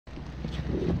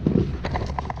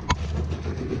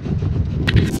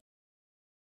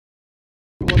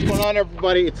going on,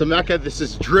 everybody? It's Emeka. This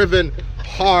is Driven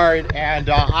Hard, and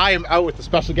I am out with a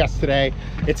special guest today.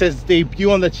 It's his debut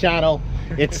on the channel.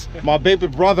 It's my baby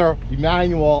brother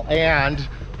Emmanuel, and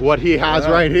what he has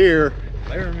right here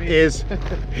is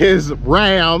his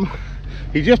Ram.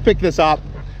 He just picked this up.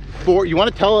 You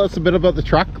want to tell us a bit about the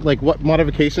truck, like what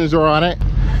modifications are on it?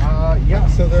 Yeah,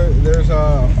 so there's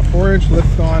a 4-inch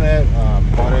lift on it.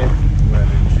 Bought it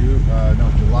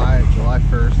in July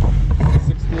 1st.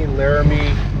 16 Laramie.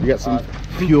 You got some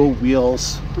fuel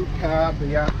wheels. Crew cab,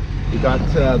 yeah. We got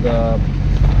the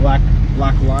black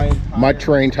line tire. Mud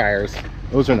terrain tires.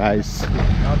 Those are nice.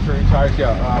 Mud terrain tires,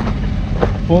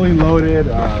 yeah. Fully loaded.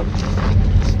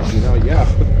 You know, yeah.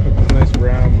 Put nice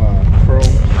Ram chrome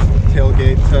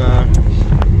tailgate.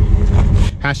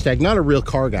 Hashtag not a real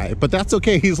car guy, but that's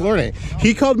okay. He's learning.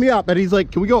 He called me up and he's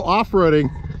like, "Can we go off-roading?"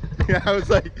 Yeah, I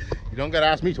was like, "You don't gotta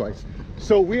ask me twice."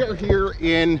 So we are here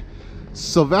in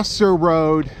Sylvester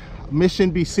Road,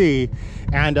 Mission, BC,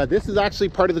 and this is actually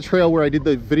part of the trail where I did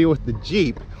the video with the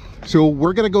Jeep. So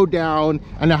we're gonna go down.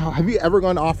 And now, have you ever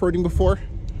gone off-roading before?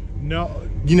 No.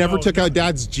 You never took out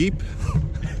Dad's Jeep?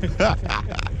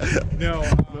 No.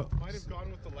 Might have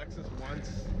gone with the Lexus once.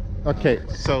 Okay,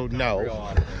 so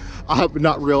no.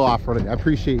 Not real off-roading. I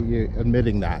appreciate you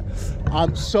admitting that.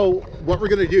 So what we're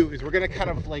gonna do is we're gonna kind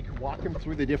of like walk him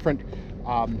through the different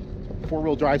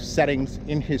four-wheel drive settings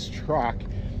in his truck,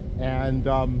 and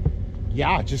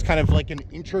yeah, just kind of like an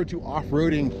intro to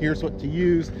off-roading. Here's what to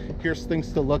use, here's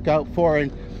things to look out for.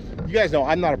 And you guys know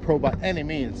I'm not a pro by any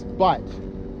means, but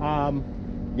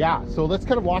yeah, so let's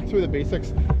kind of walk through the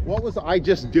basics. What was I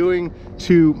just doing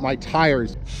to my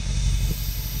tires?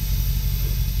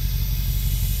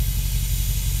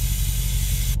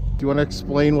 Do you want to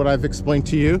explain what I've explained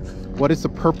to you? What is the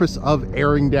purpose of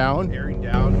airing down? Airing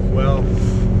down, well,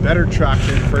 better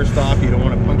traction. First off, you don't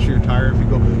want to puncture your tire if you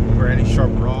go over any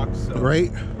sharp rocks. So,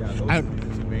 right? Yeah, those are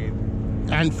the main.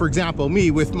 And for example,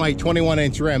 me with my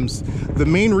 21-inch rims, the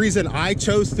main reason I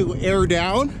chose to air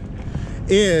down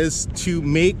is to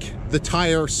make the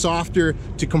tire softer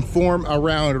to conform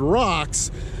around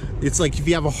rocks. It's like if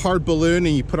you have a hard balloon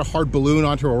and you put a hard balloon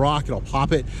onto a rock, it'll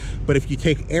pop it. But if you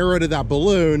take air out of that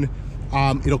balloon,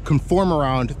 it'll conform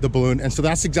around the balloon. And so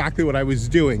that's exactly what I was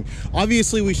doing.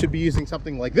 Obviously, we should be using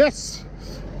something like this.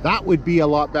 That would be a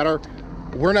lot better.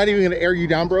 We're not even gonna air you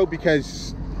down, bro,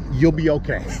 because you'll be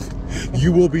okay.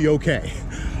 You will be okay.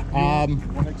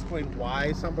 Want to explain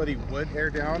why somebody would air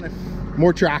down?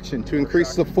 More traction to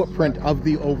increase the footprint of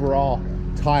the overall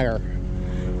tire.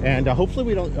 And hopefully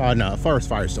we don't, no, forest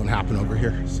fires don't happen over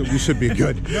here, so we should be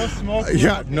good. No smoke.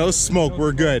 Yeah, no smoke,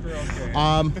 we're good.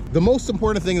 Okay. The most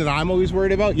important thing that I'm always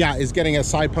worried about, yeah, is getting a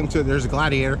side puncture. There's a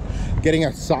Gladiator, getting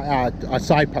a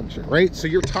side puncture, right? So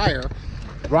your tire,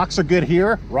 rocks are good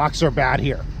here, rocks are bad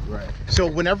here. Right. So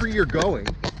whenever you're going,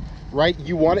 right,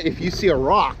 you want to, if you see a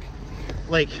rock,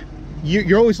 like,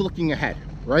 you're always looking ahead,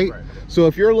 right? So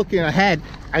if you're looking ahead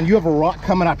and you have a rock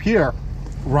coming up here,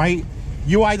 right,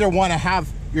 you either want to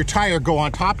have your tire go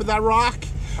on top of that rock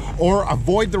or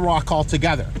avoid the rock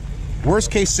altogether.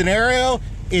 Worst case scenario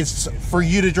is for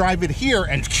you to drive it here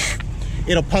and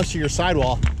it'll puncture your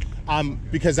sidewall,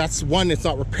 because that's one, it's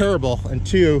not repairable, and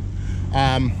two,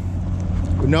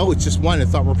 no, it's just one,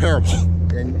 it's not repairable,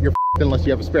 and you're unless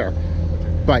you have a spare.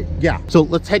 But yeah, so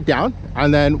let's head down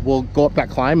and then we'll go up that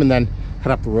climb and then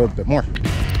head up the road a bit more.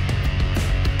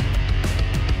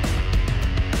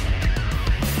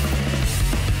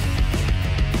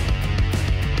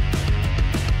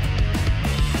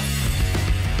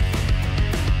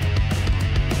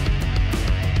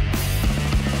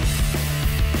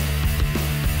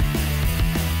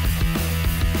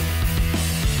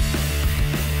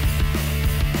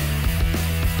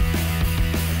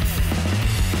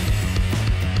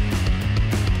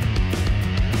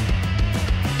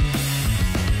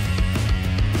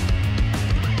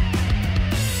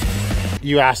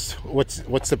 You asked what's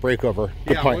the breakover?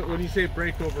 Good Yeah, point. When you say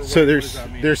breakover, So what does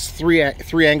that mean? there's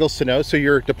three angles to know. So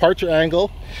your departure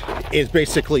angle is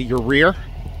basically your rear.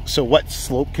 So what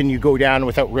slope can you go down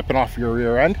without ripping off your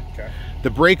rear end? Okay. The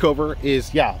breakover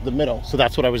is, yeah, the middle. So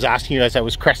that's what I was asking you as I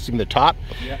was cresting the top.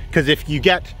 Yeah. Because if you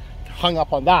get hung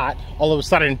up on that, all of a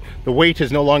sudden the weight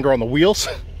is no longer on the wheels,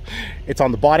 it's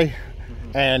on the body,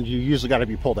 and you usually got to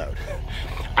be pulled out.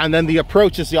 And then the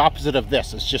approach is the opposite of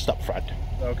this. It's just up front.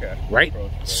 Okay. Right?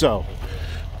 So,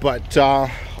 but all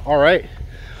right.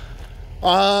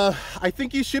 I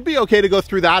think you should be okay to go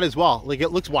through that as well. Like, it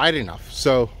looks wide enough.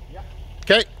 So, yeah.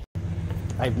 Okay.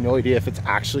 I have no idea if it's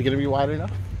actually going to be wide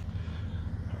enough.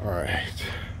 All right.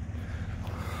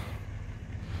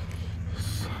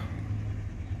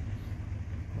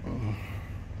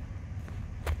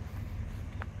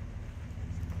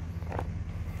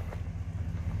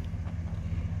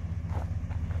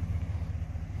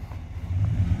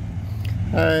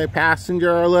 Hey,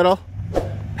 passenger a little.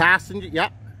 Passenger,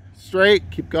 yep.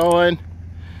 Straight, keep going.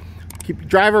 Keep your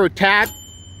driver with tad.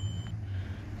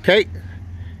 Okay.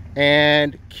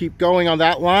 And keep going on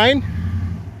that line.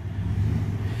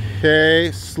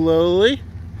 Okay, slowly.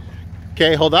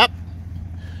 Okay, hold up.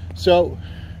 So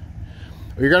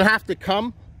you're gonna have to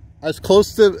come as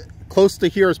close to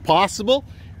here as possible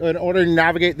in order to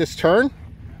navigate this turn.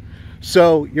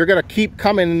 So you're gonna keep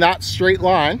coming in that straight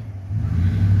line.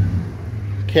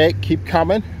 Okay, keep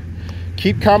coming.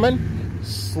 Keep coming.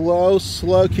 Slow,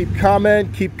 slow, keep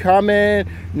coming, keep coming.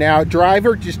 Now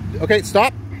driver, just, okay,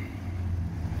 stop.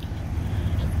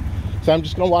 So I'm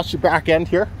just gonna watch the back end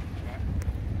here.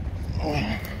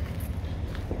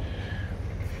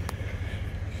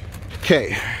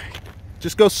 Okay,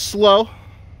 just go slow.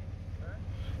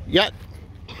 Yep.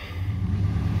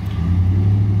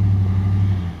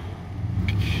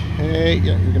 Okay,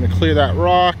 yeah, you're gonna clear that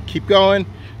rock. Keep going,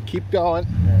 keep going,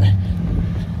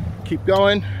 keep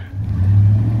going.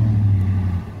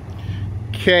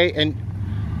 Okay, and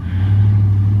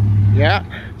yeah,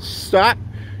 stop.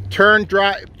 Turn,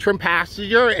 drive, turn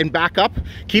passenger and back up.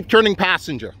 Keep turning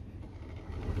passenger.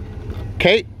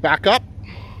 Okay, back up.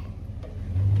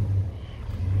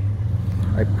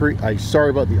 I'm sorry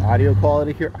about the audio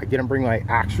quality here. I didn't bring my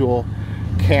actual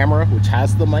camera, which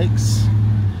has the mics.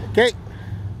 Okay.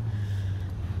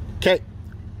 Okay.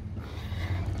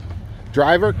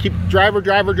 Driver, keep driver.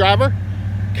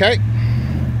 Okay.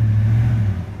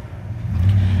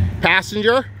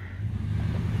 Passenger.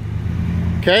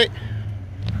 Okay.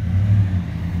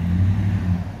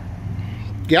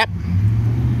 Yep.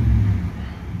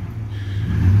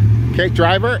 Okay,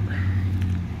 driver.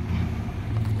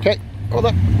 Okay, hold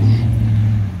up.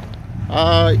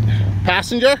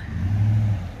 Passenger.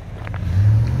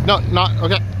 No, not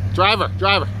okay. Driver.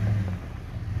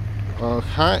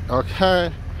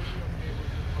 Okay.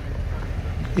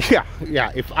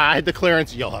 Yeah. If I had the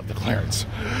clearance, you'll have the clearance.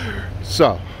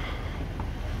 So,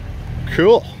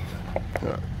 cool.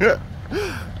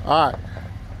 All right.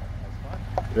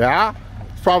 Yeah.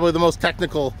 Probably the most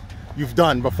technical you've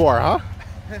done before, huh?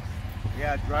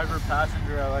 Yeah, driver,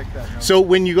 passenger, I like that. No. So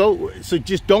when you go, so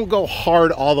just don't go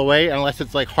hard all the way unless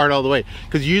it's like hard all the way.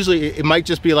 Because usually it might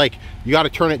just be like, you got to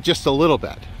turn it just a little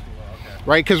bit. Okay.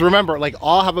 Right? Because remember, like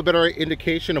I'll have a better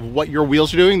indication of what your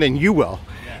wheels are doing than you will.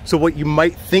 Yeah. So what you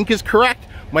might think is correct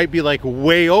might be like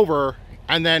way over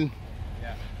and then,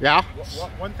 yeah.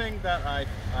 One thing that I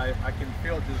can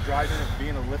feel just driving it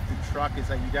being a lifted truck is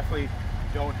that you definitely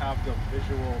don't have the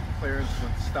visual clearance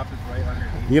when stuff is right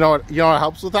underneath. You know what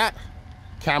helps with that?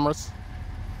 Cameras.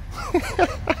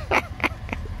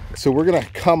 So we're gonna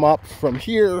come up from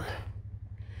here,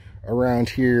 around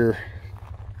here,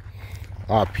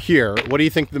 up here. What do you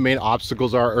think the main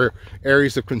obstacles are or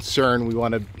areas of concern we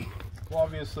want to? Well,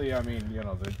 obviously, I mean, you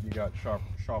know, you got sharp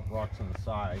rocks on the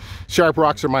side. Sharp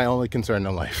rocks are my only concern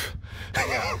in life.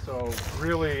 Yeah, so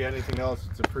really anything else,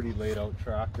 it's a pretty laid out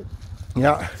track.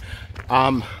 Yeah.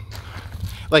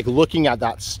 Like looking at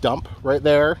that stump right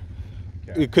there,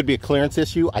 okay. It could be a clearance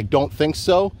issue. I don't think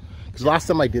so, because last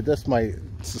time I did this, my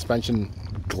suspension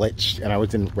glitched and I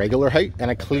was in regular height and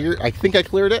I think I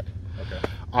cleared it. Okay.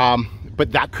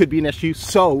 But that could be an issue.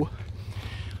 So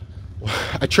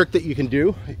a trick that you can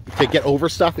do to get over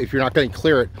stuff if you're not going to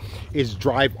clear it is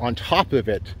drive on top of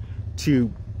it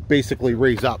to basically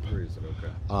raise up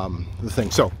the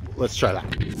thing. So let's try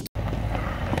that.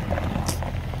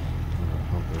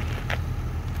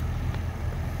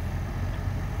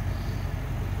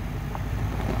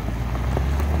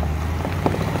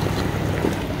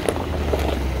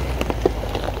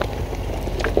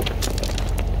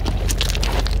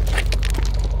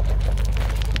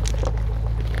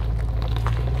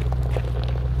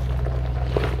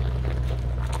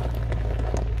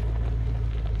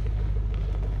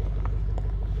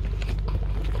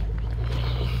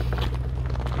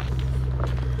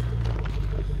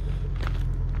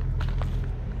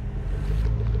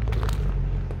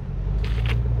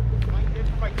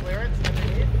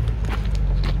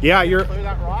 Yeah, clear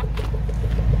that rock?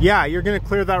 Yeah, you're gonna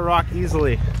clear that rock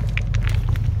easily.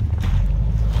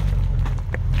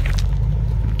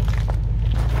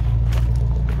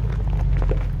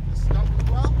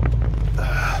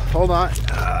 Hold on.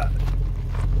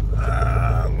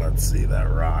 Let's see that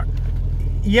rock.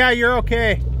 Yeah, you're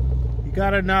okay. You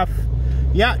got enough.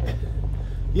 Yeah,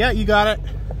 you got it.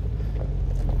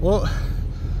 Well,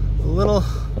 a little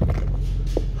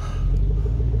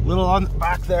on the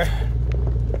back there.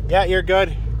 Yeah, you're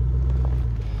good.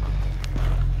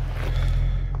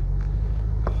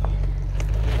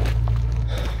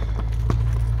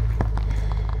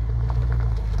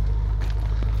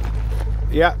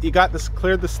 Yeah, you got this,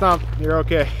 cleared the stump. You're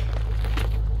okay.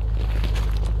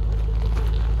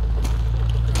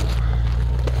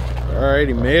 All right,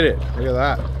 he made it. Look at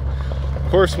that.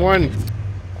 Course one.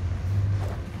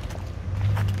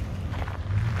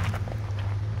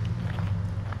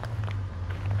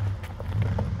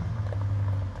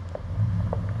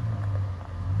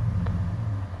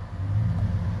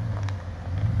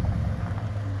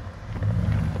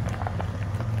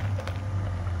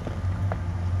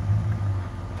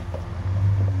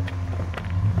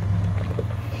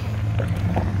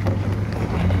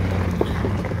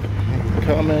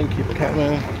 Coming, keep it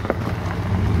coming.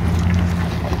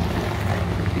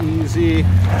 Easy.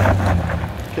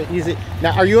 Okay, easy.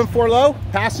 Now, are you in 4 low?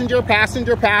 Passenger,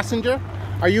 passenger, passenger.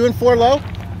 Are you in 4 low?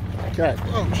 Okay.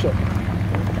 Oh, shit.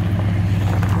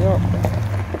 Yep.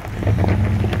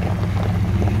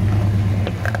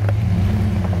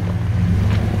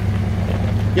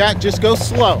 Yeah, just go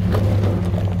slow.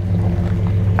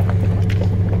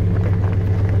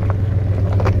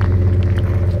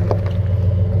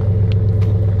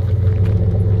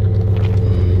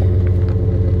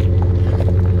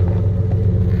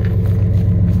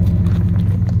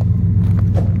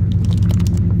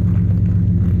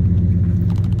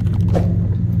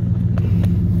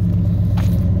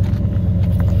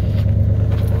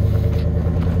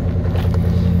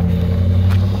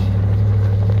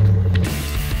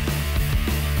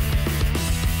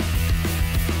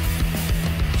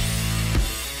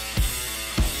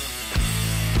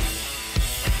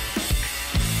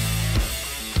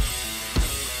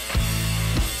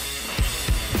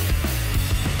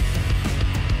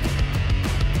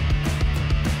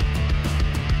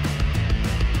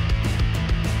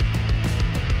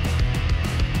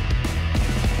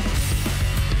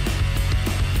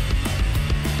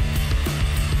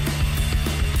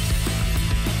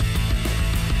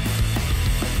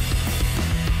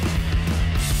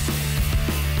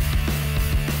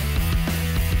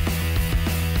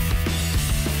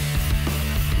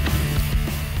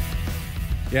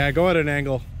 Yeah, go at an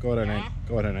angle. Go at an angle.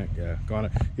 Go at an angle. Yeah, go on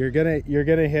it. You're gonna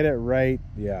hit it right.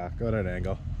 Yeah, go at an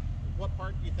angle. What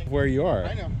part do you think? Where you are.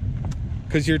 I know.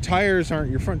 Because your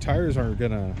front tires aren't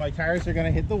gonna. My tires are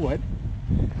gonna hit the wood,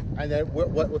 and then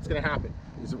what's gonna happen?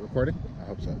 Is it recording? I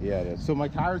hope so. Yeah, it is. So my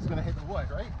tire's gonna hit the wood,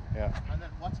 right? Yeah. And then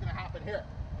what's gonna happen here?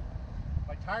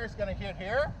 My tire's gonna hit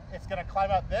here. It's gonna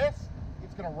climb out this.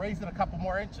 It's gonna raise it a couple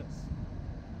more inches.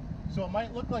 So it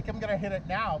might look like I'm gonna hit it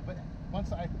now, but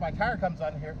once my tire comes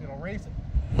on here, it'll raise it.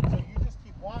 So you just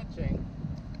keep watching.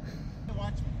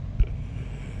 Watch me.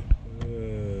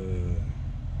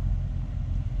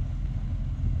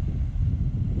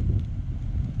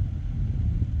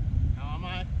 How am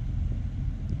I?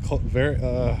 Very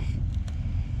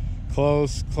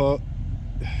close.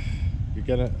 You're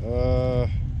gonna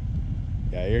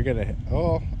yeah, you're gonna hit.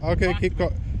 Oh, okay, keep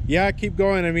going. Yeah, keep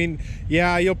going. I mean,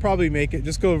 yeah, you'll probably make it.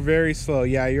 Just go very slow.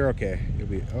 Yeah, you're okay. You'll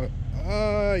be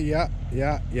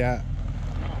yeah.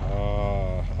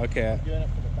 Oh, okay. I'm doing it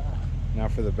for the back. Now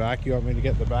for the back, you want me to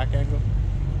get the back angle?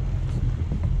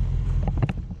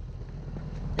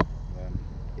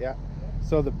 Yeah.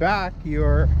 So the back,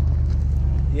 you're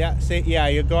you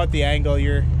go at the angle,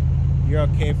 you're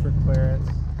okay for clearance.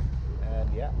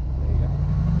 And yeah, there you go.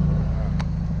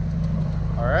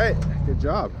 All right, good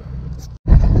job.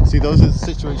 See, those are the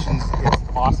situations it's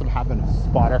awesome having a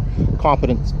spotter,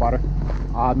 competent spotter,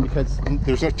 because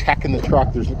there's no tech in the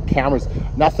truck, there's no cameras,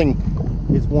 nothing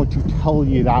is going to tell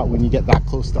you that when you get that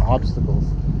close to obstacles.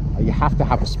 You have to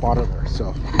have a spotter there,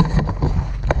 so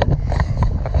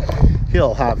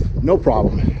he'll have no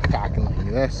problem tackling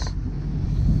this.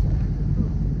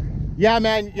 Yeah,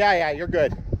 man, yeah, you're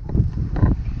good.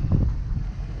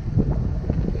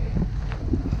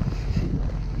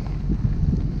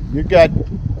 You're good.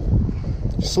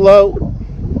 Slow.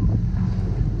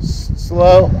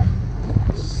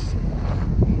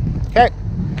 Okay,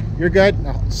 you're good.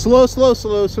 Now, slow.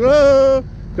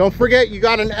 Don't forget, you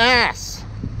got an ass.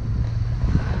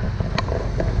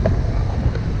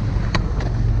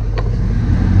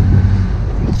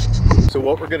 So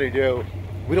what we're gonna do,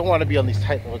 we don't want to be on these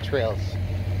tight little trails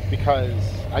because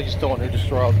I just don't want to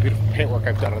destroy all the beautiful paintwork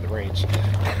I've done on the range.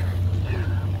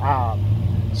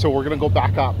 So we're gonna go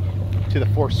back up to the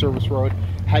Forest Service Road,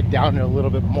 head down a little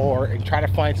bit more and try to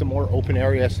find some more open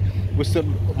areas with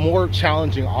some more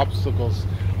challenging obstacles.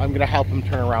 I'm gonna help him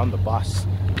turn around the bus.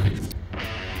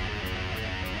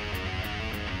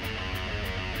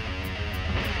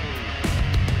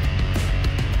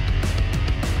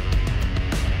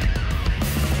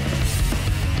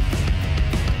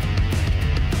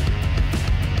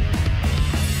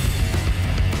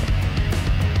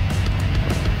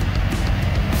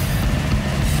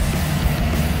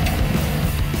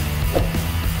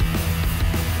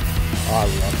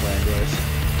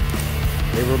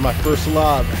 Rover, my first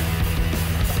love.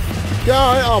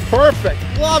 Oh, perfect.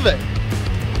 Love it.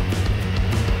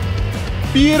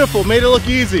 Beautiful. Made it look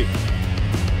easy.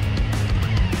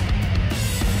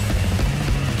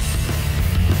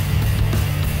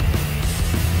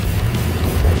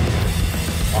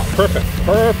 Oh, perfect.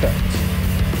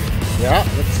 Perfect. Yeah,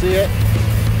 let's see it.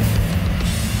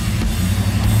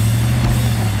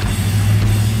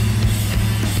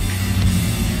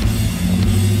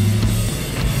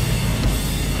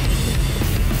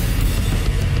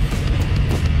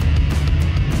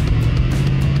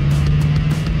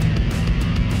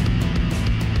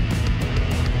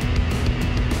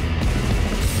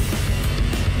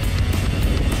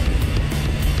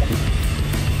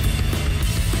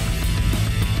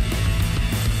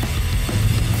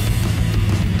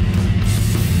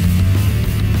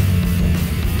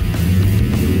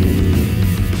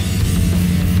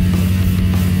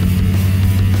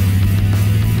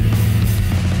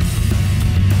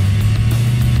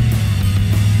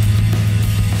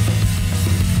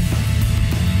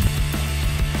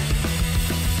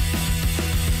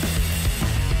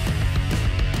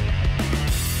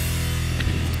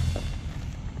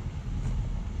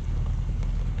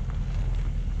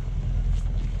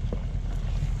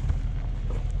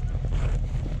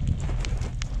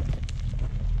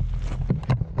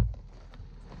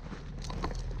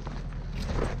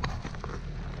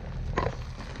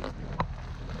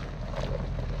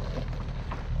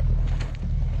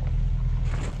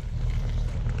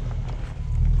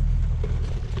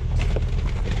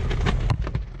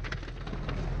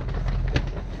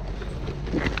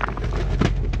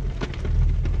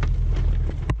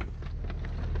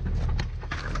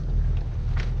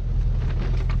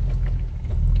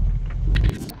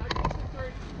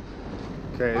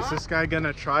 Okay, is this guy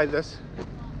gonna try this?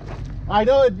 I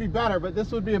know it'd be better, but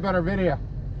this would be a better video.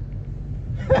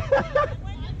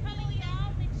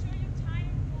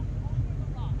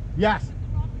 Yes.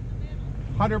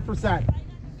 100%.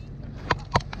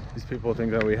 These people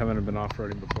think that we haven't been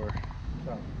off-roading before.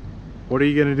 What are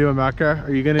you gonna do, Amaka?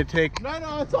 Are you gonna take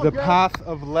it's all the good. path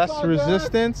of less all good.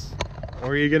 resistance,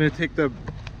 or are you gonna take the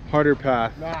harder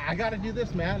path? No, I gotta do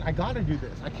this, man. I gotta do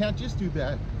this. I can't just do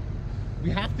that. We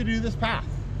have to do this path.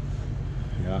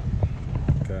 Yeah.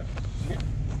 Okay.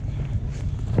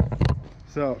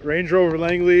 So, Range Rover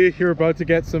Langley, you're about to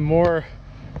get some more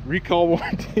recall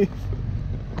warranties.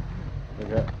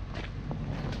 Okay.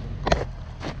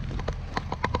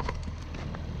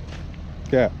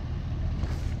 Okay.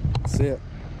 Let's see it.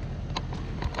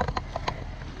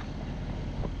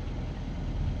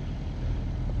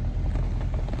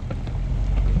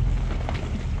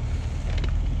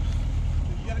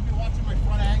 You gotta be watching my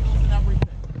front angles and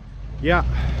everything. Yeah.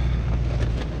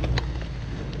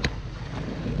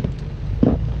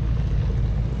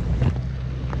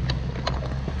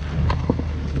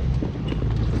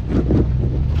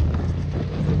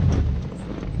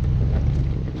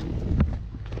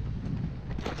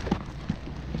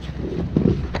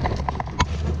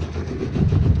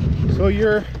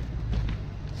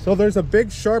 So there's a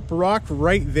big sharp rock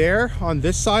right there on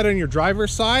this side, on your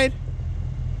driver's side.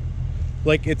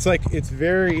 It's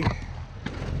very,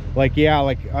 I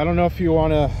don't know if you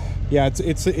want to,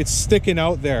 it's sticking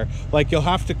out there. Like, you'll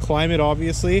have to climb it,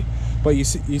 obviously, but you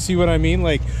see what I mean?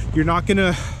 Like, you're not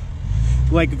gonna,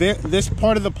 this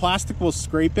part of the plastic will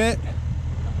scrape it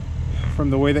from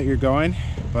the way that you're going,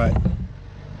 but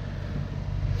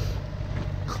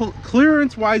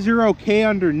clearance wise, you're okay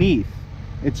underneath.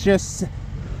 It's just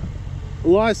a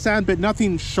lot of sand, but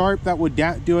nothing sharp that would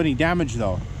do any damage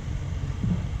though.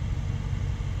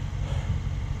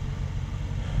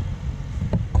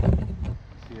 See,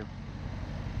 I'm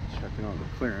checking out the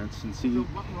clearance and see.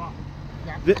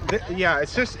 Yeah,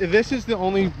 it's just, this is the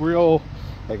only real,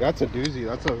 that's a doozy,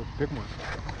 that's a big one.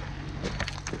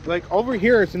 Like, over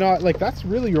here, it's not, that's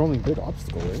really your only big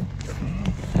obstacle, right?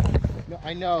 No,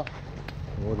 I know.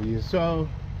 What do you... So,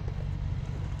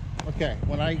 okay,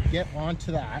 when I get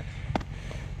onto that,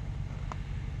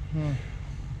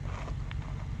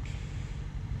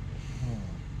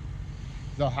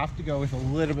 they'll have to go with a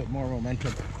little bit more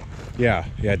momentum. Yeah,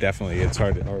 definitely. It's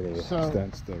hard to so,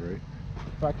 stand still, right?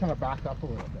 If I kind of back up a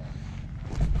little bit.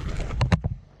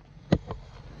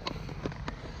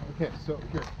 Okay, so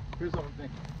here's what I'm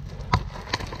thinking.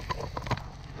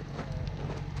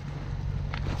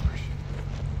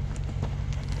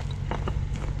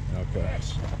 Okay.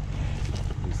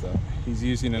 He's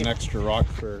using an extra rock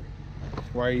for.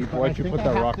 Why'd you put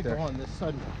that rock there? Go on this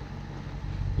side.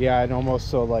 Yeah, and almost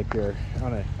so you're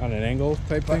on an angle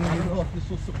type thing. I don't know if this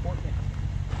will support me.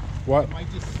 What? It might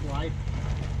just slide.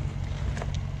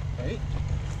 Okay.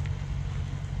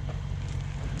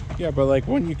 Yeah, but like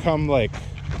when you come like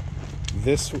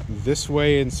this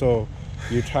way, and so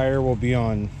your tire will be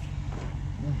on,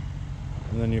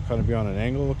 and then you kind of be on an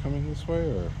angle coming this way,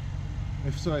 or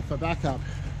If I back up,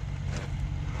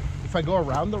 if I go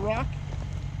around the rock,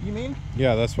 you mean?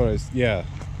 yeah, that's what yeah.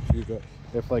 If you go,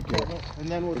 if like you're, And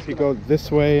then if you go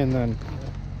this way and then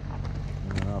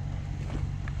up.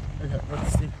 Okay,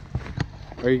 let's see.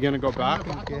 Are you gonna go back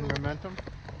back and gain over. momentum?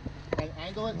 And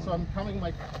angle it so I'm coming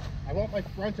I want my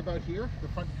front about here, the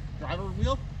front driver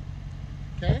wheel.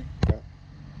 Okay? Yeah.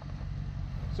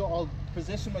 So I'll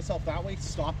position myself that way,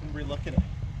 stop and relook at it.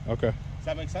 Okay. Does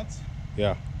that make sense?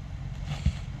 Yeah.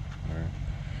 All right.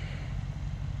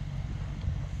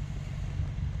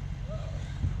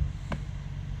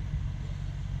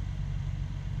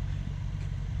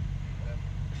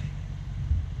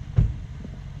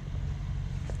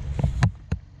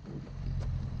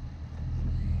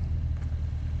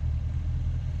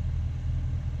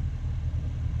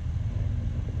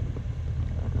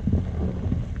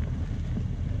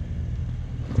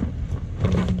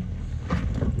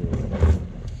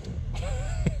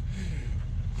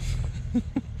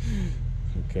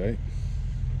 Okay.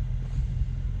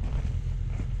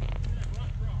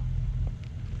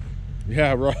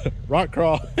 Yeah, rock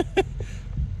crawl.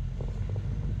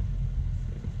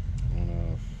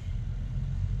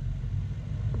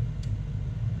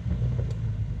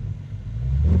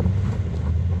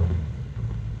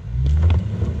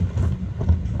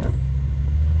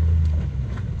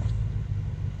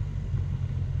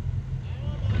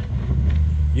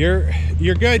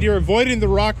 You're good. You're avoiding the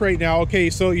rock right now. Okay,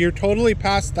 so you're totally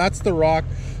past, that's the rock.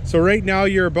 So right now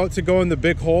you're about to go in the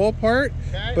big hole part.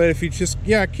 Okay. But if you just,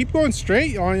 yeah, keep going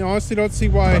straight. I honestly don't see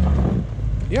why.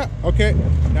 Yeah, okay.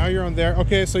 Now you're on there.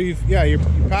 Okay, so you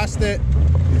passed it.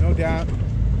 No doubt.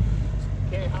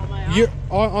 Okay, how am I out? You're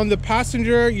on the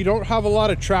passenger, you don't have a lot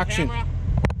of traction. Camera.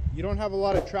 You don't have a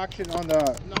lot of traction on the,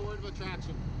 I'm not worried about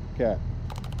traction. okay.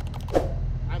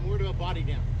 I'm worried about body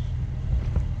damage.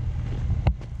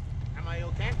 Am I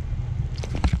okay?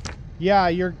 Yeah,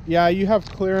 you have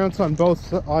clearance on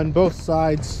both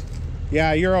sides.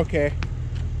 Yeah, you're okay.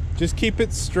 Just keep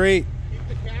it straight. Keep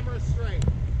the camera straight.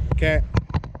 Okay.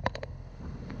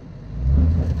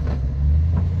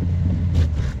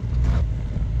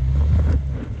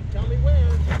 Tell me where.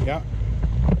 Yeah.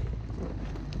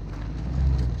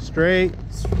 Straight.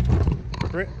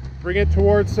 Bring it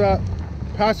towards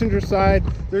passenger side.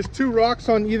 There's two rocks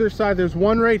on either side. There's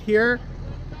one right here.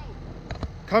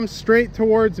 Come straight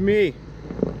towards me.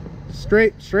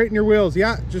 Straighten your wheels.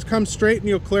 Yeah, just come straight and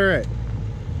you'll clear it.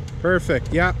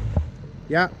 Perfect. Yeah.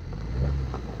 Yeah.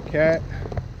 Okay.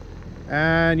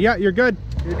 And yeah, you're good.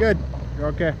 You're good. You're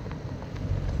okay.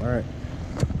 All right.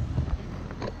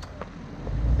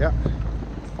 Yeah.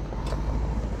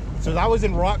 So that was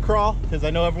in rock crawl, because I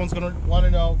know everyone's gonna want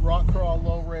to know rock crawl,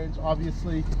 low range,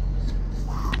 obviously.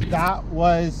 That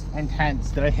was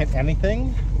intense. Did I hit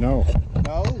anything? No.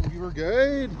 No, you were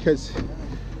good, because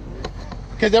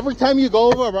every time you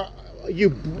go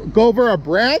over a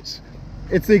branch,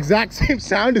 it's the exact same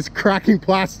sound as cracking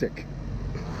plastic.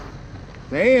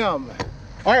 Damn.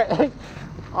 All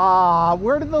right.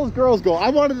 Where did those girls go? I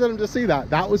wanted them to see that.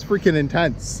 That was freaking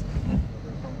intense.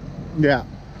 Yeah.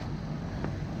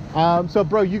 So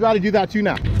bro, you got to do that too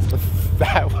now.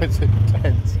 That was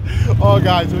intense. Oh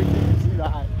guys, we can see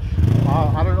that.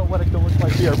 I don't know what it can look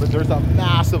like here, but there's a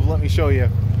massive, let me show you,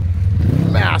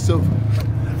 massive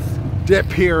dip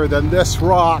here, then this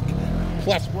rock,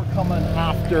 plus we're coming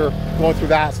after going through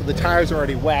that, so the tires are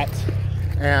already wet.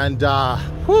 And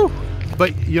whew.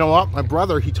 But you know what, my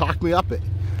brother, he talked me up it,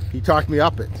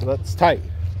 so that's tight.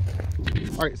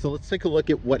 All right, so let's take a look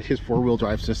at what his four-wheel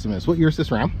drive system is. What year is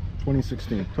this, Ram?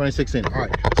 2016. All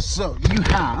right, so you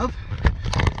have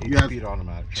Speed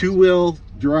automatic. two-wheel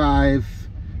drive,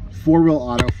 four-wheel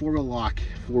auto, four-wheel lock,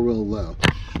 four-wheel low.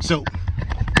 So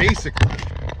basically,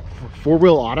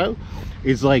 four-wheel auto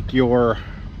is like your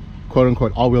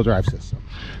quote-unquote all-wheel drive system.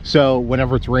 So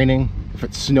whenever it's raining, if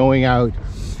it's snowing out,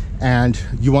 and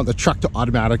you want the truck to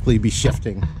automatically be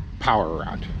shifting power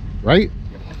around, right?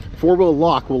 Four-wheel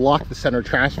lock will lock the center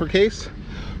transfer case,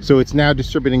 so it's now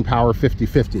distributing power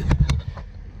 50-50.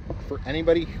 For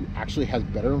anybody who actually has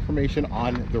better information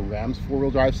on the Ram's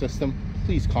four-wheel drive system,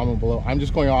 please comment below. I'm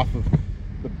just going off of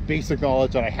the basic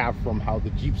knowledge that I have from how the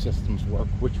Jeep systems work,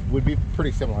 which would be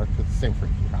pretty similar to the same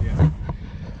freaking have. Yeah.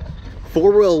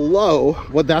 Four-wheel low,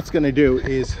 what that's going to do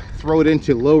is throw it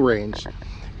into low range,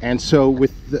 and so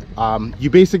with the,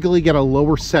 you basically get a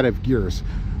lower set of gears.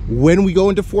 When we go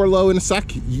into four low in a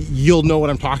sec, you'll know what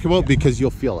I'm talking about, because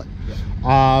you'll feel it.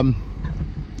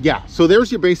 Yeah, so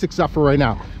there's your basic stuff for right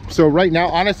now. So right now,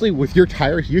 honestly, with your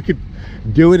tires, you could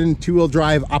do it in two-wheel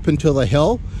drive up until the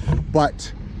hill,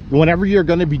 but whenever you're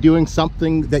going to be doing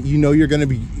something that you know you're going to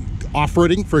be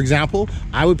off-roading, for example,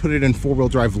 I would put it in four-wheel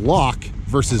drive lock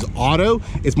versus auto.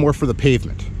 It's more for the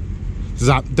pavement.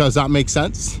 Does that make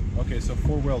sense? Okay, so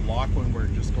four-wheel lock when we're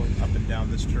just going up and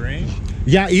down this terrain?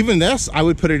 Yeah, even this, I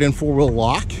would put it in four-wheel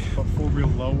lock. But four-wheel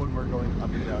low when we're going up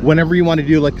and down? Whenever you want to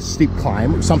do like a steep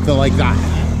climb or something like that.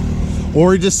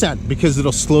 Or a descent, because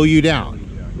it'll slow you down,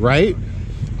 right?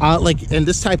 Like in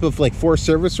this type of like Forest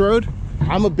Service road,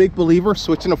 I'm a big believer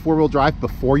switching to four-wheel drive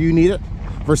before you need it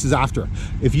versus after.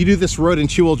 If you do this road in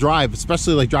two-wheel drive,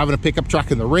 especially like driving a pickup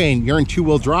truck in the rain, you're in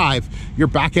two-wheel drive, your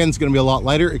back end's going to be a lot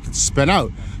lighter. It could spin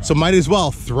out. So might as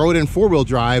well throw it in four-wheel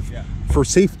drive for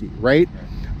safety, right?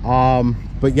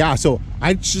 But yeah, so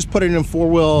I just put it in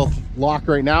four-wheel lock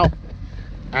right now.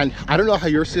 And I don't know how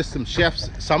your system shifts.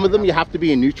 Some of them you have to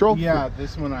be in neutral. Yeah,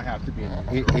 this one I have to be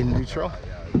in neutral.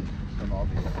 From all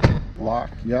these.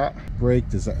 Lock, yeah. Brake,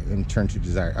 and turn to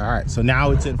desire. All right, so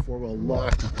now it's in four-wheel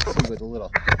lock. You can see with a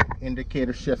little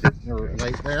indicator shift or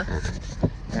light there,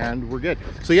 and we're good.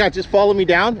 So yeah, just follow me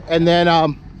down, and then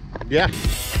yeah.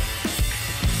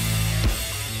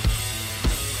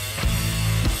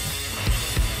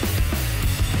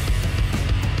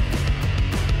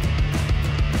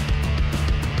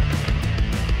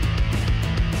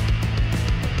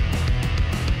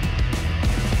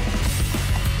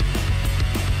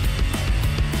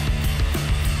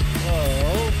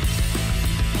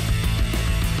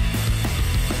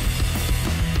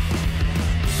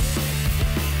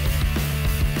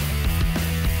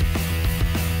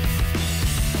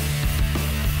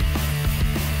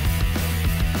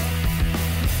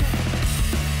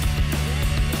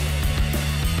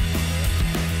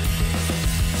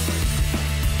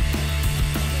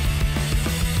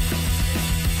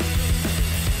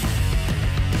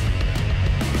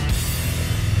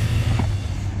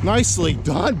 Nicely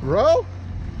done, bro.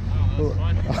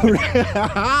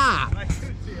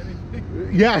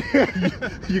 Yeah,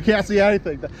 you can't see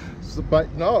anything,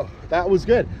 but no, that was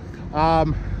good.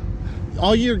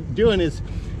 All you're doing is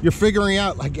you're figuring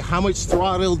out like how much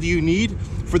throttle do you need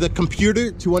for the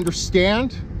computer to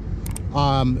understand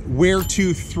where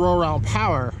to throw around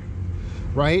power,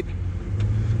 right?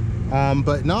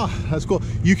 But no, that's cool.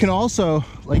 You can also,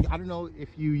 like, I don't know if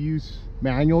you use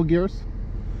manual gears.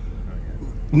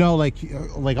 No, like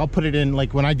I'll put it in,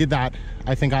 like when I did that,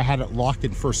 I think I had it locked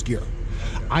in first gear.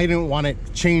 I didn't want it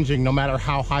changing no matter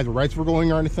how high the reds were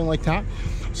going or anything like that.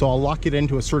 So I'll lock it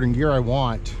into a certain gear I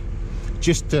want,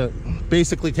 just to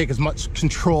basically take as much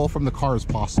control from the car as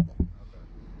possible.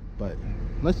 But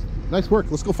nice work.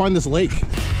 Let's go find this lake.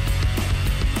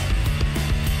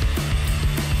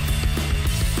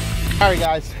 All right,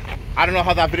 guys. I don't know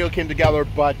how that video came together,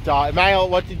 but Emmanuel,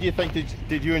 what did you think?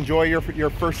 Did you enjoy your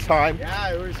first time?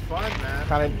 Yeah, it was fun, man.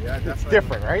 Kind of, yeah, it's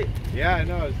different, right? Yeah, I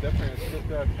know, it's different. It's just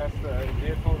to test the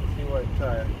vehicle and see what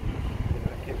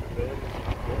capabilities.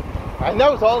 And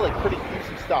that was all like pretty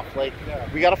juicy stuff. Like,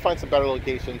 we got to find some better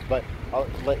locations, but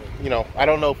you know, I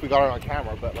don't know if we got it on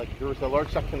camera, but like there was a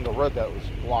large section of the road that was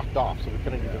blocked off, so we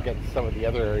couldn't even get to some of the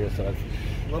other areas that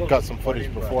I've got some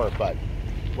footage before, but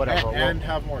whatever. And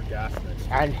have more gas next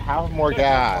time. And have more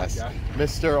gas.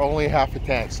 Mr. Only half a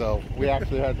tank, so we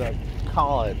actually had to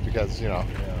call it because, you know,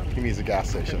 he needs a gas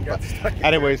station. But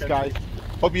anyways, guys,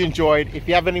 hope you enjoyed. If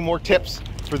you have any more tips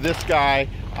for this guy,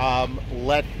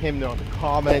 let him know in the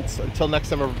comments. Until next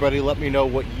time, everybody, let me know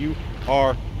what you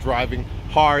are driving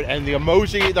hard. And the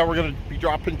emoji that we're going to be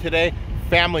dropping today,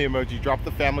 family emoji. Drop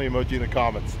the family emoji in the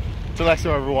comments. Until next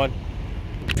time, everyone.